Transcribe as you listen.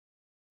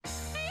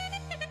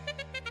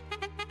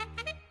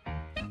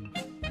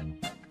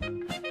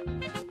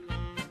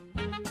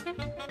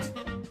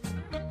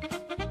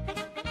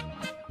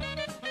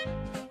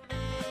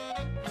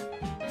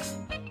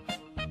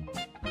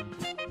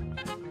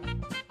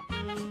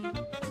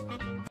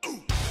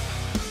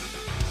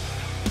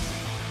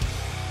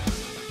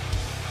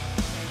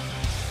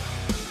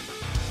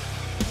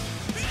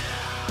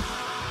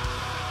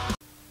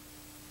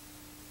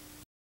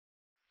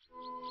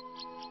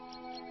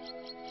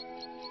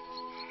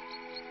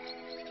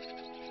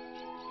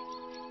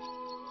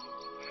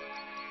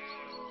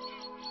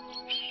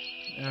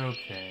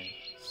Okay,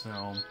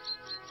 so...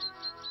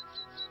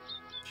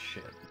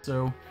 Shit.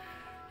 So,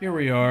 here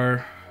we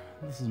are.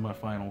 This is my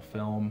final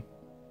film.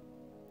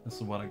 This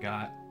is what I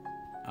got.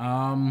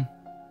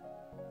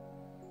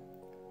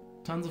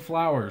 Tons of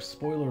flowers.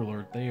 Spoiler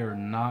alert, they are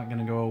not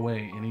gonna go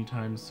away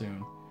anytime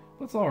soon.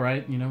 That's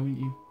alright, you know,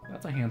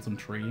 that's a handsome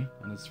tree,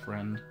 and his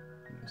friend,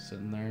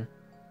 sitting there.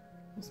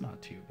 It's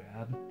not too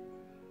bad.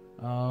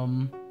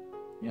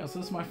 Yeah, so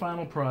this is my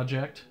final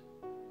project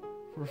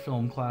for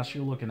film class.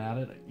 You're looking at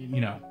it,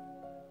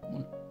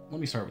 let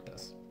me start with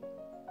this.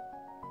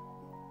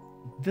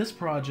 This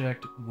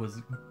project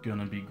was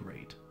gonna be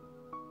great.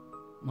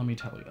 Let me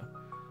tell you.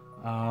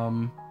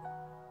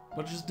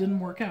 But it just didn't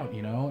work out,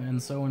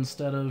 and so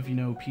instead of,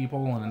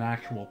 people and an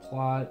actual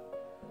plot,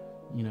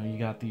 you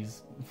got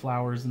these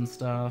flowers and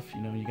stuff,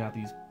 you got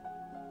these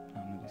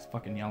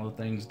fucking yellow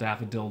things,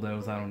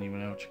 daffodildos, I don't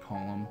even know what you call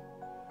them,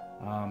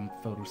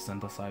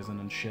 photosynthesizing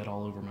and shit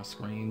all over my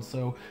screen.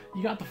 So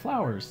you got the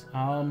flowers.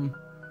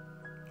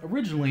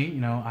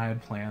 Originally, I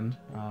had planned,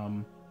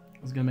 I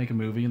was gonna make a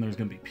movie and there was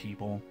gonna be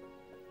people,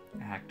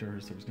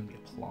 actors, there was gonna be a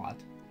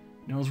plot.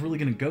 I was really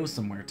gonna go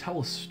somewhere, tell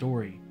a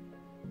story,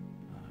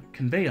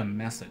 convey a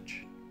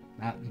message.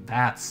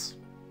 That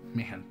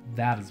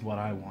is what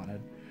I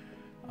wanted.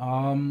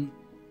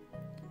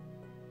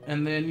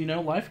 And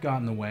then, life got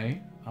in the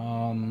way.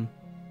 And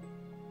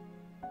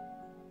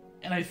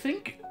I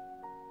think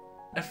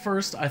at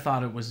first I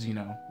thought it was, it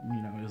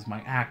was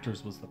my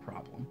actors was the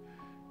problem.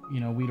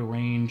 We'd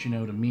arrange, to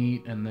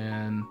meet, and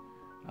then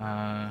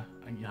I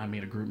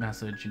made a group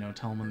message,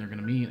 tell them when they're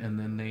gonna meet, and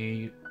then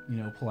they,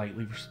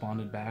 politely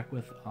responded back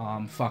with,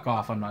 fuck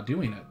off, I'm not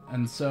doing it.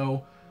 And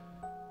so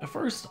at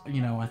first,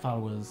 I thought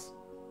it was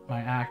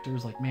my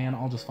actors, like, man,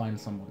 I'll just find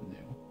someone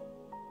new.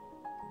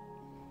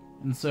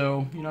 And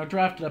so, I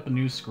drafted up a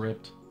new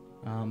script,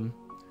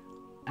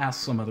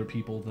 asked some other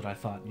people that I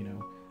thought,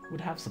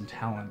 would have some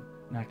talent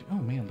in acting. Oh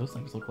man, those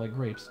things look like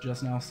grapes.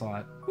 Just now saw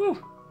it. Woo!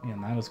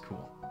 Man, that was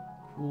cool.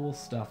 Cool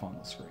stuff on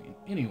the screen.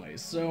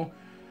 Anyways, so,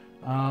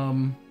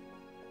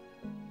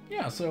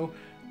 yeah, so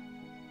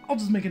I'll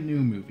just make a new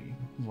movie,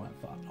 is what I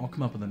thought. I'll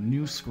come up with a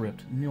new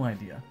script, new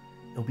idea.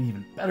 It'll be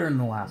even better than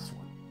the last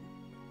one.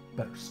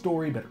 Better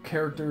story, better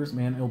characters,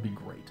 man, it'll be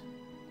great.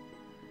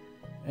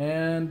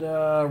 And,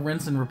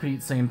 rinse and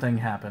repeat, same thing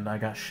happened. I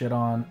got shit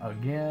on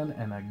again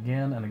and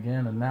again and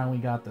again, and now we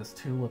got this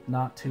tulip,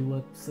 not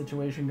tulip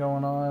situation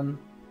going on.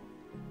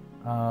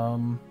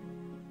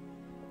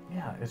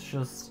 Yeah,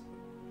 it's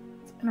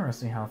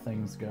interesting how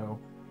things go.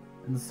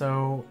 And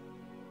so,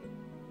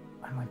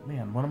 I'm like,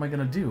 man, what am I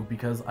gonna do?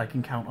 Because I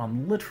can count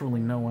on literally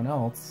no one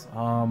else,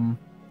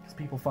 because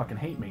people fucking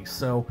hate me.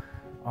 So,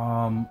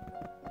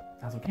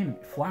 that's what came to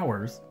me.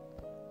 Flowers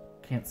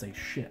can't say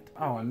shit.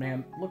 Oh, and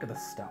man, look at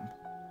this stump.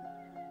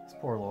 This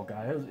poor little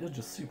guy. It was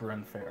just super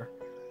unfair.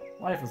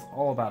 Life is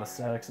all about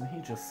aesthetics, and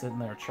he's just sitting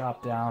there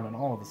chopped down, and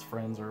all of his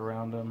friends are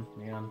around him.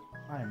 Man,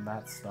 I am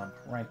that stump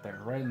right there,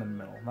 right in the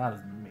middle. That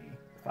is me.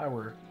 If I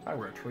were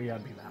a tree,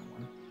 I'd be that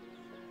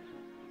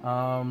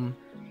one.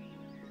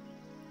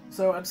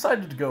 So I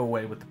decided to go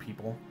away with the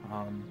people,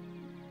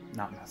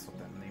 not mess with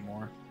them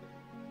anymore.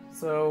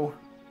 So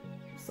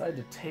decided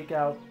to take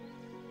out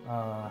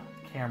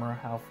camera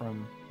out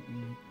from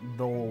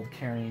the old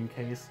carrying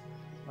case.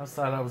 I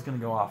decided I was going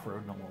to go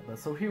off-roading a little bit.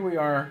 So here we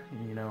are,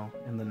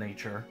 in the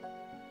nature,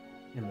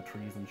 in the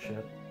trees and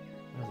shit.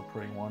 There's a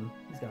pretty one.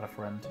 He's got a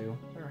friend too.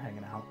 They're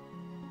hanging out.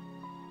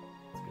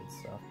 It's good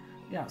stuff.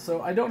 Yeah,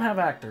 so I don't have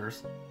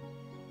actors,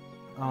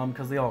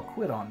 because they all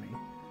quit on me.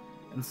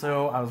 And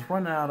so I was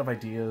running out of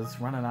ideas.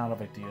 What am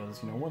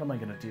I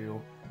going to do?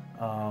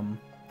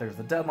 There's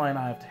the deadline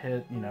I have to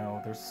hit,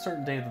 there's a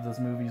certain day that this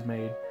movie's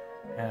made.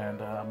 And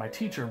my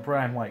teacher,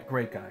 Brian White,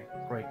 great guy.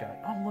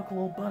 Oh, look, a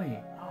little bunny.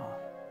 Oh,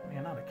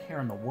 man, not a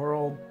care in the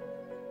world.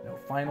 No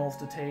finals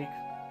to take.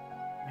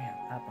 Man,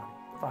 that bunny,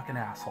 fucking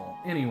asshole.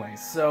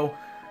 Anyways, so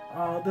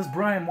this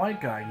Brian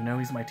White guy,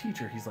 he's my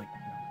teacher. He's like,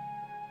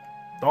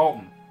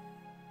 Dalton,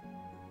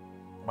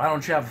 why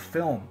don't you have a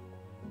film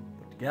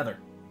put together?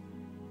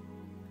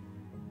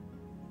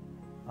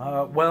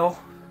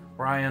 Well,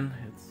 Brian,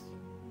 it's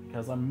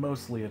because I'm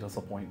mostly a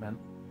disappointment.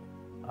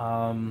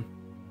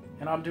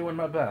 And I'm doing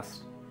my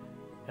best.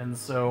 And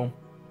so,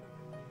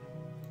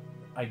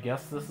 I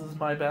guess this is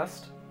my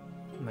best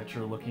that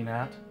you're looking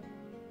at.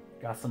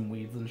 Got some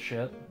weeds and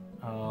shit.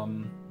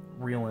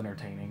 Real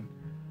entertaining.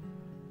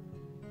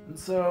 And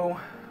so,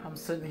 I'm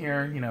sitting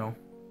here,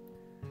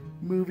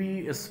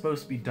 movie is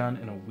supposed to be done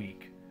in a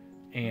week.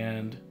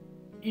 And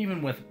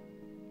even with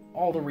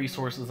all the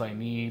resources I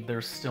need,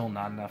 there's still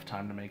not enough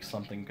time to make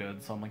something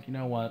good. So I'm like, you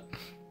know what?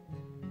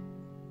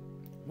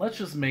 Let's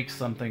just make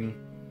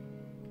something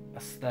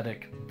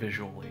aesthetic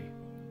visually,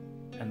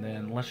 and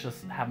then let's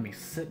just have me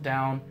sit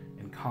down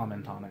and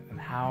comment on it and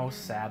how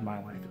sad my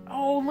life is.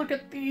 Oh, look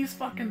at these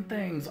fucking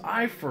things.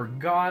 I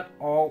forgot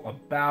all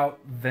about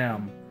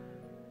them.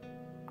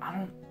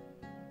 I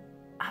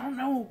don't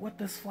know what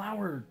this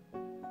flower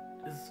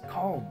is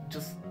called.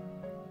 Just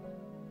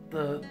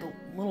the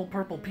little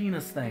purple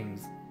penis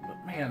things.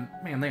 But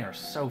man, they are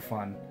so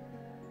fun.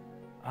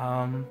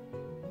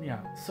 Yeah,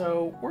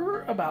 so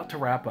we're about to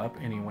wrap up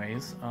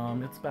anyways.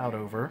 It's about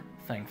over,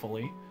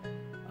 thankfully.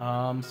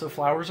 So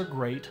flowers are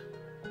great,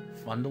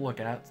 fun to look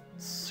at,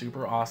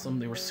 super awesome.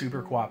 They were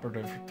super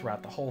cooperative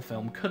throughout the whole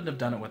film. Couldn't have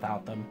done it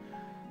without them.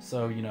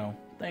 So, you know,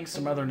 thanks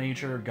to Mother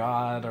Nature,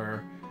 God,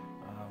 or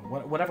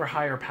whatever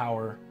higher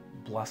power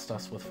blessed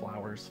us with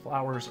flowers.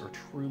 Flowers are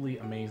truly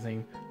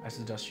amazing. I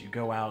suggest you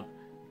go out,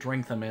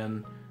 drink them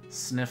in,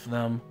 sniff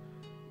them,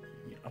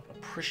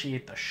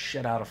 appreciate the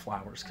shit out of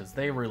flowers, because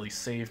they really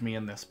saved me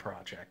in this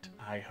project,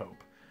 I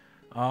hope.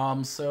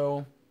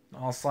 So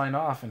I'll sign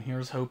off, and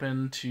here's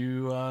hoping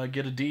to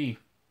get a D.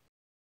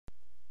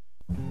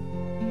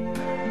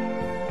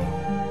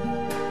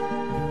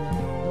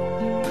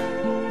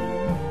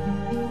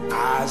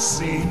 I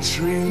see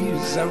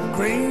trees of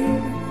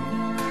green,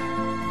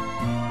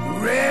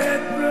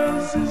 red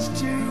roses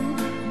too.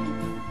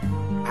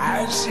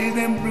 I see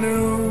them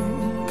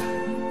bloom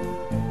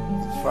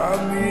for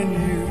me and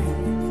you.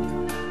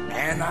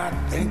 And I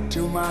think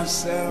to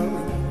myself,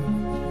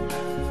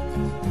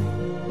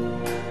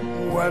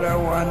 what a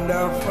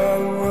wonderful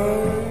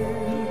world.